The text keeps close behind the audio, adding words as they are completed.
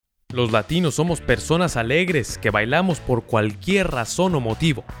Los latinos somos personas alegres que bailamos por cualquier razón o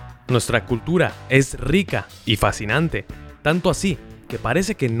motivo. Nuestra cultura es rica y fascinante, tanto así que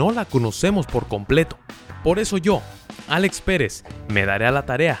parece que no la conocemos por completo. Por eso yo, Alex Pérez, me daré a la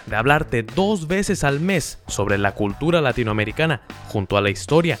tarea de hablarte 2 veces al mes sobre la cultura latinoamericana, junto a la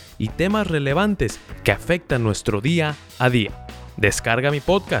historia y temas relevantes que afectan nuestro día a día. Descarga mi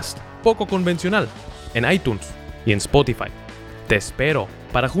podcast, Poco Convencional, en iTunes y en Spotify. Te espero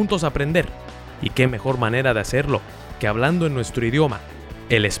para juntos aprender. Y qué mejor manera de hacerlo que hablando en nuestro idioma,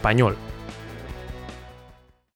 el español.